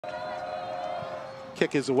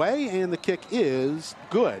kick is away, and the kick is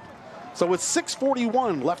good. So with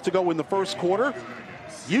 6:41 left to go in the first quarter,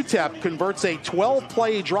 UTEP converts a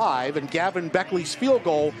 12-play drive, and Gavin Beckley's field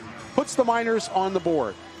goal puts the Miners on the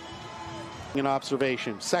board. An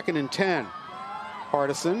observation, 2nd and 10.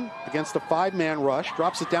 Hardison against a 5-man rush,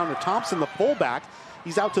 drops it down to Thompson, the fullback.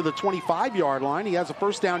 He's out to the 25-yard line. He has a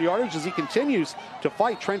first down yardage as he continues to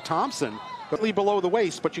fight Trent Thompson. Below the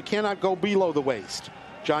waist, but you cannot go below the waist.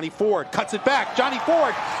 Johnny Ford cuts it back. Johnny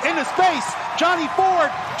Ford into space. Johnny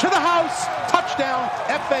Ford to the house. Touchdown,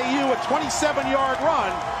 FAU, a 27-yard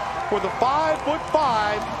run for the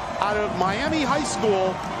 5'5" out of Miami High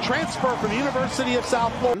School, transfer from the University of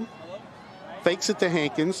South Florida. Fakes it to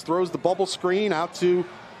Hankins, throws the bubble screen out to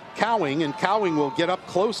Cowing, and Cowing will get up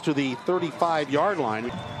close to the 35-yard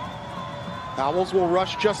line. Owls will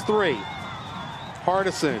rush just 3.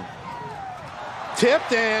 Hardison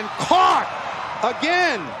tipped and caught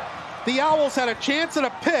again. The Owls had a chance at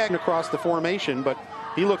a pick across the formation, but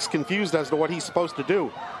he looks confused as to what he's supposed to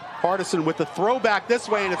do. Hardison with the throwback this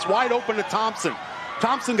way, and it's wide open to Thompson.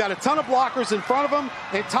 Thompson got a ton of blockers in front of him,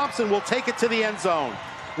 and Thompson will take it to the end zone.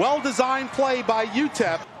 Well-designed play by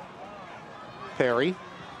UTEP. Perry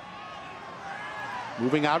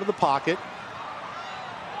moving out of the pocket,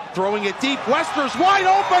 throwing it deep. Wester's wide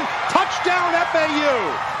open. Touchdown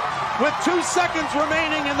FAU with 2 seconds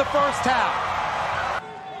remaining in the first half.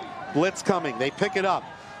 Blitz coming. They pick it up.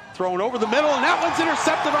 Thrown over the middle, and that one's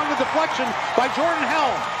intercepted on the deflection by Jordan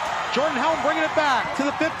Helm. Jordan Helm bringing it back to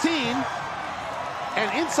the 15. And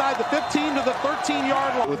inside the 15 to the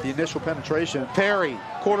 13-yard line. With the initial penetration. Perry,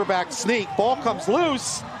 quarterback sneak. Ball comes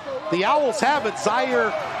loose. The Owls have it,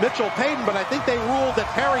 Zaire Mitchell-Payton, but I think they ruled that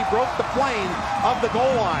Perry broke the plane of the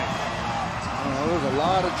goal line. There's a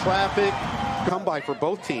lot of traffic. Come by for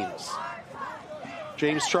both teams.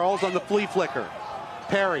 James Charles on the flea flicker.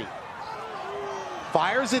 Perry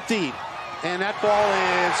fires it deep, and that ball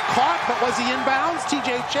is caught, but was he inbounds?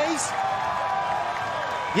 TJ Chase?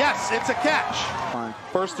 Yes, it's a catch.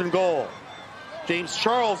 First and goal. James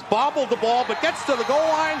Charles bobbled the ball, but gets to the goal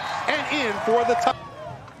line and in for the touchdown.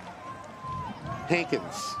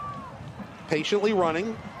 Hankins patiently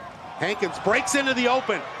running. Hankins breaks into the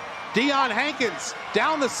open. Deion Hankins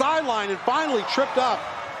down the sideline and finally tripped up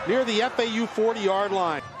near the FAU 40-yard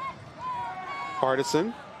line.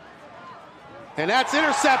 Hardison. And that's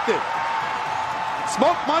intercepted.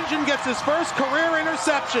 Smoke Mungeon gets his first career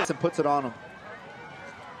interception. And puts it on him.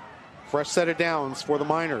 Fresh set of downs for the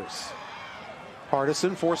Miners.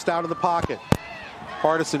 Hardison forced out of the pocket.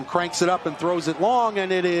 Hardison cranks it up and throws it long,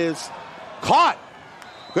 and it is caught.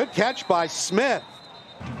 Good catch by Smith.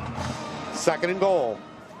 2nd and goal.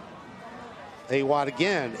 Awatt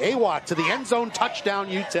again. Awatt to the end zone, touchdown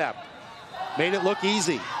UTEP. Made it look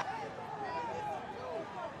easy.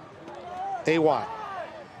 Awatt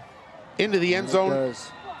into the end zone.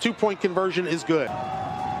 2-point conversion is good.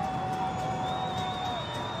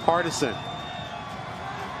 Hardison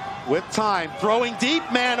with time, throwing deep,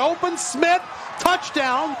 man open, Smith,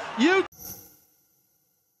 touchdown, UTEP.